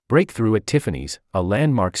Breakthrough at Tiffany's, a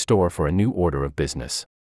landmark store for a new order of business.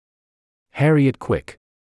 Hurry it quick.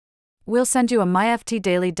 We'll send you a MyFT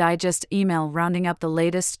Daily Digest email rounding up the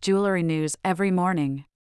latest jewelry news every morning.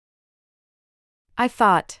 I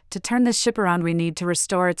thought, to turn this ship around we need to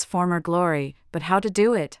restore its former glory, but how to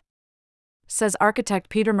do it? Says architect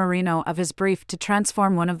Peter Marino of his brief to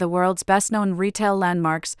transform one of the world's best-known retail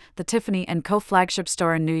landmarks, the Tiffany & Co. flagship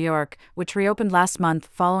store in New York, which reopened last month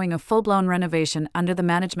following a full-blown renovation under the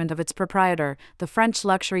management of its proprietor, the French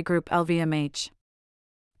luxury group LVMH.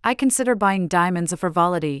 I consider buying diamonds a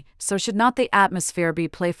frivolity, so should not the atmosphere be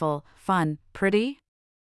playful, fun, pretty?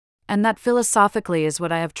 And that philosophically is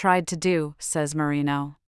what I have tried to do, says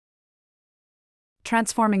Marino.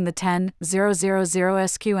 Transforming the 10,000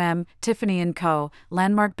 SQM Tiffany & Co.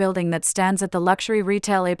 landmark building that stands at the luxury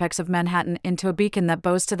retail apex of Manhattan into a beacon that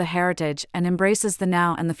boasts to the heritage and embraces the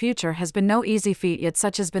now and the future has been no easy feat, yet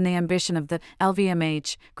such has been the ambition of the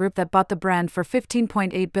LVMH group that bought the brand for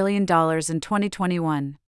 $15.8 billion in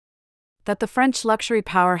 2021. That the French luxury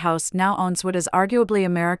powerhouse now owns what is arguably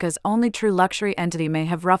America's only true luxury entity may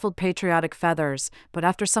have ruffled patriotic feathers, but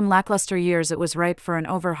after some lackluster years it was ripe for an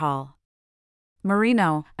overhaul.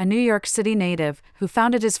 Marino, a New York City native, who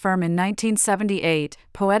founded his firm in 1978,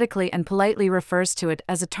 poetically and politely refers to it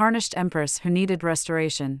as a tarnished empress who needed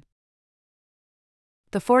restoration.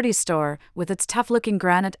 The 40s store, with its tough-looking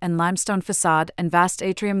granite and limestone facade and vast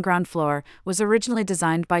atrium ground floor, was originally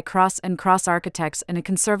designed by Cross & Cross architects in a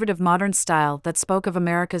conservative modern style that spoke of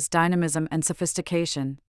America's dynamism and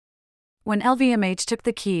sophistication. When LVMH took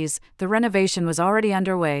the keys, the renovation was already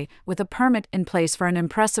underway, with a permit in place for an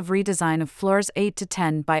impressive redesign of floors 8 to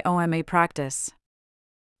 10 by OMA practice.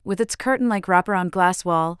 With its curtain-like wraparound glass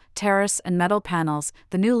wall, terrace and metal panels,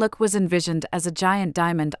 the new look was envisioned as a giant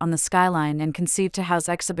diamond on the skyline and conceived to house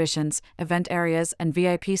exhibitions, event areas and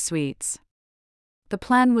VIP suites. The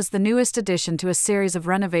plan was the newest addition to a series of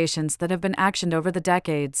renovations that have been actioned over the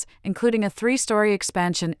decades, including a 3-story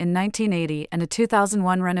expansion in 1980 and a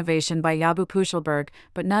 2001 renovation by Jabu Puchelberg,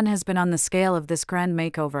 but none has been on the scale of this grand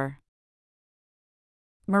makeover.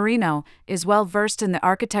 Marino is well versed in the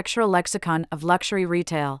architectural lexicon of luxury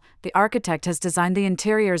retail. The architect has designed the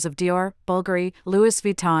interiors of Dior, Bulgari, Louis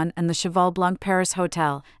Vuitton and the Cheval Blanc Paris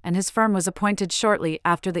Hotel, and his firm was appointed shortly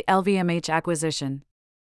after the LVMH acquisition.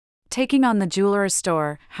 Taking on the jeweler's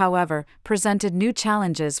store, however, presented new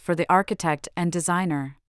challenges for the architect and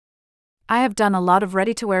designer. I have done a lot of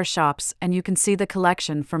ready-to-wear shops and you can see the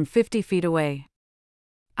collection from 50 feet away.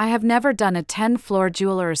 I have never done a 10-floor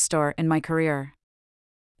jeweler's store in my career.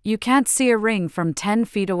 You can't see a ring from 10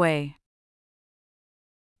 feet away.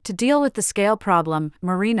 To deal with the scale problem,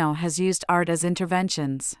 Marino has used art as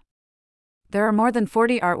interventions. There are more than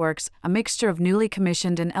 40 artworks, a mixture of newly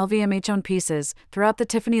commissioned and LVMH-owned pieces, throughout the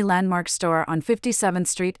Tiffany landmark store on 57th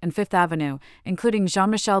Street and 5th Avenue, including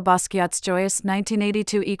Jean-Michel Basquiat's joyous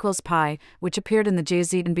 1982 equals Pi, which appeared in the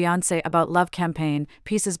Jay-Z and Beyoncé About Love campaign,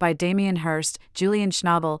 pieces by Damien Hirst, Julian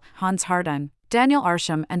Schnabel, Hans Hardon, Daniel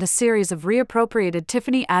Arsham, and a series of reappropriated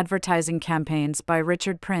Tiffany advertising campaigns by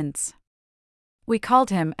Richard Prince. We called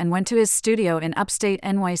him and went to his studio in upstate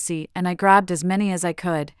NYC and I grabbed as many as I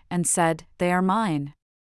could and said, "They are mine,"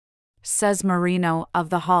 says Marino of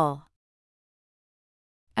the Hall.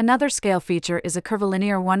 Another scale feature is a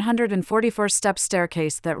curvilinear 144-step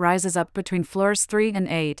staircase that rises up between floors 3 and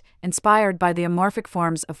 8, inspired by the amorphic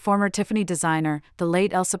forms of former Tiffany designer, the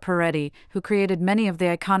late Elsa Peretti, who created many of the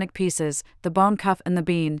iconic pieces, the bone cuff and the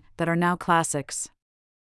bean, that are now classics.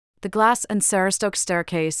 The glass and Saratoga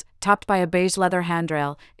staircase, topped by a beige leather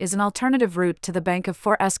handrail, is an alternative route to the bank of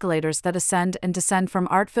 4 escalators that ascend and descend from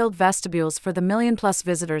art-filled vestibules for the million-plus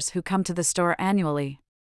visitors who come to the store annually.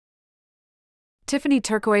 Tiffany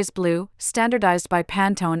turquoise blue, standardized by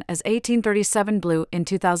Pantone as 1837 blue in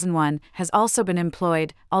 2001, has also been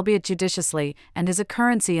employed, albeit judiciously, and is a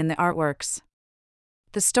currency in the artworks.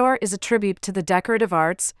 The store is a tribute to the decorative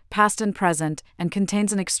arts, past and present, and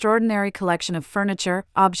contains an extraordinary collection of furniture,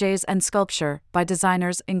 objets and sculpture, by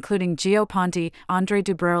designers including Gio Ponti, André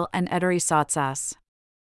Dubreuil and Ederi Sotsas.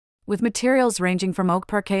 With materials ranging from oak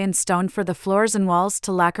parquet and stone for the floors and walls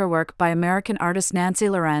to lacquer work by American artist Nancy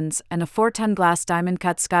Lorenz and a 4-ton glass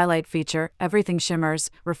diamond-cut skylight feature, everything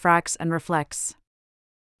shimmers, refracts and reflects.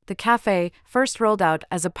 The cafe, first rolled out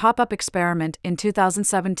as a pop-up experiment in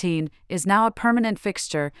 2017, is now a permanent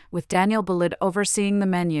fixture, with Daniel Bulid overseeing the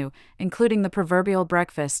menu, including the proverbial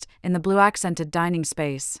breakfast, in the blue-accented dining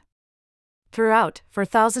space. Throughout,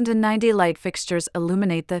 4,090 light fixtures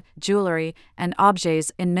illuminate the jewelry and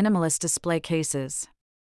objets in minimalist display cases.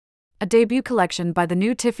 A debut collection by the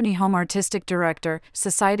new Tiffany home artistic director,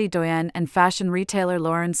 society doyen and fashion retailer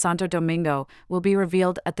Lauren Santo Domingo, will be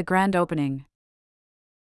revealed at the grand opening.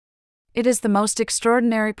 "It is the most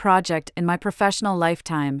extraordinary project in my professional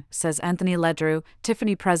lifetime," says Anthony Ledru,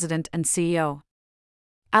 Tiffany president and CEO.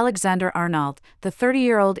 Alexander Arnault, the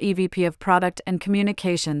 30-year-old EVP of Product and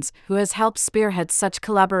Communications, who has helped spearhead such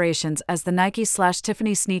collaborations as the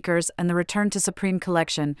Nike/Tiffany sneakers and the Return to Supreme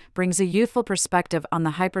collection, brings a youthful perspective on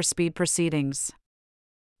the hyperspeed proceedings.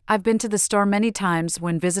 "I've been to the store many times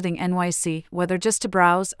when visiting NYC, whether just to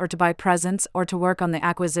browse or to buy presents or to work on the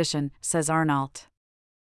acquisition," says Arnault.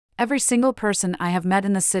 "Every single person I have met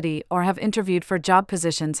in the city or have interviewed for job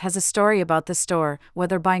positions has a story about the store,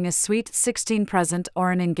 whether buying a Sweet 16 present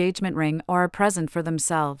or an engagement ring or a present for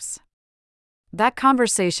themselves. That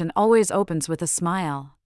conversation always opens with a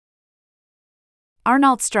smile."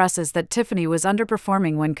 Arnault stresses that Tiffany was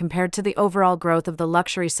underperforming when compared to the overall growth of the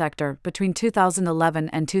luxury sector between 2011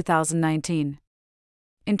 and 2019.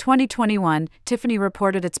 In 2021, Tiffany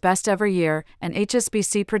reported its best ever year, and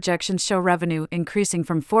HSBC projections show revenue increasing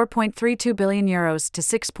from €4.32 billion to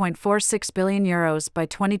 €6.46 billion by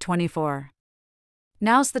 2024.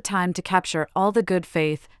 Now's the time to capture all the good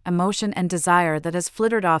faith, emotion and desire that has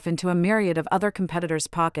flittered off into a myriad of other competitors'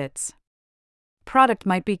 pockets. Product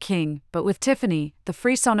might be king, but with Tiffany, the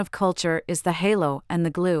frisson of culture is the halo and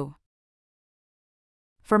the glue.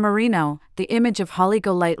 For Marino, the image of Holly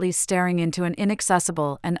Golightly staring into an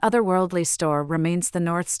inaccessible and otherworldly store remains the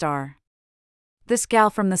North Star. This gal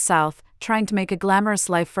from the South, trying to make a glamorous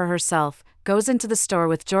life for herself, goes into the store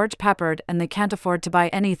with George Peppard and they can't afford to buy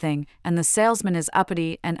anything, and the salesman is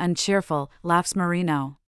uppity and uncheerful, laughs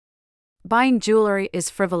Marino. "Buying jewelry is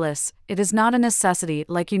frivolous, it is not a necessity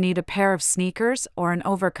like you need a pair of sneakers or an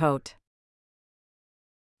overcoat."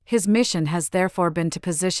 His mission has therefore been to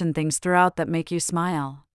position things throughout that make you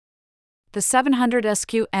smile. The 700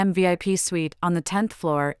 SQM VIP suite on the 10th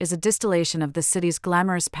floor is a distillation of the city's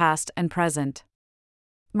glamorous past and present.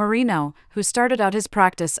 Marino, who started out his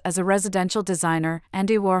practice as a residential designer,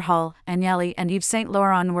 Andy Warhol, Agnelli and Yves Saint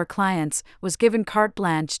Laurent were clients, was given carte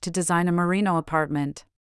blanche to design a Marino apartment.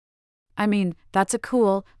 "I mean, that's a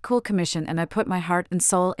cool commission and I put my heart and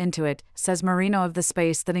soul into it," says Marino of the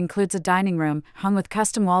space that includes a dining room, hung with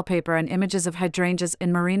custom wallpaper and images of hydrangeas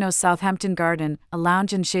in Marino's Southampton garden, a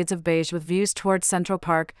lounge in shades of beige with views towards Central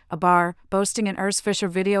Park, a bar, boasting an Urs Fischer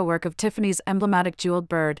video work of Tiffany's emblematic jeweled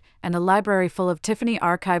bird, and a library full of Tiffany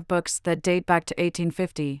archive books that date back to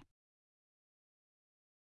 1850.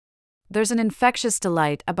 There's an infectious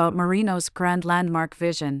delight about Marino's grand landmark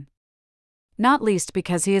vision. Not least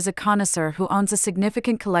because he is a connoisseur who owns a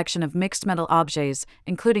significant collection of mixed metal objets,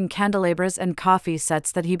 including candelabras and coffee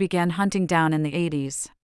sets that he began hunting down in the 80s.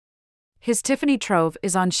 His Tiffany trove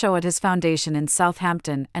is on show at his foundation in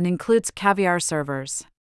Southampton and includes caviar servers.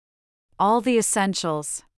 All the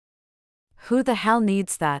essentials. Who the hell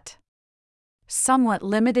needs that? Somewhat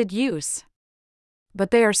limited use.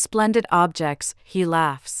 But they are splendid objects, he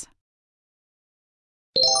laughs.